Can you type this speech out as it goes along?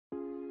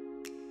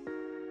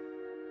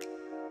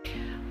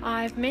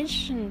I've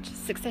mentioned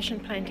succession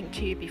planting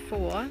to you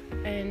before,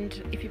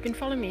 and if you've been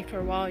following me for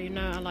a while, you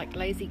know I like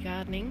lazy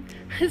gardening.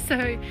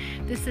 So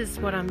this is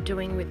what I'm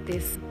doing with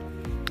this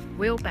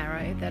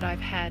wheelbarrow that I've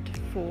had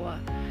for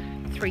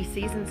 3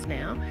 seasons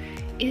now,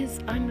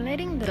 is I'm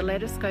letting the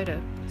lettuce go to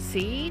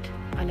seed,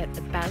 I let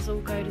the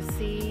basil go to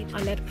seed,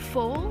 I let it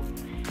fall,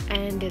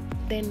 and it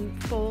then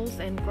falls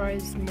and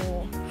grows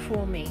more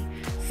for me.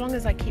 As long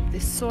as I keep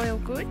this soil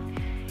good,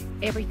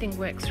 everything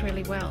works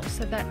really well.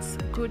 So that's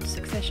good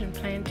succession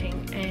planting,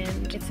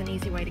 and it's an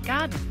easy way to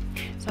garden.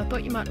 So I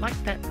thought you might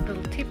like that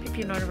little tip if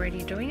you're not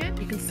already doing it.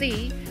 You can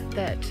see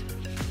that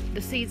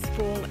the seeds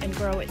fall and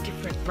grow at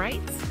different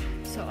rates.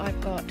 So I've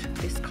got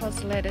this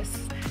cos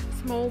lettuce,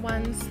 small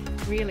ones,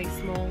 really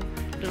small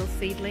little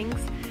seedlings,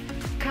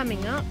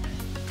 coming up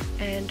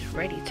and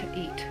ready to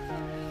eat.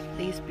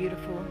 These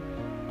beautiful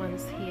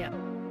ones here.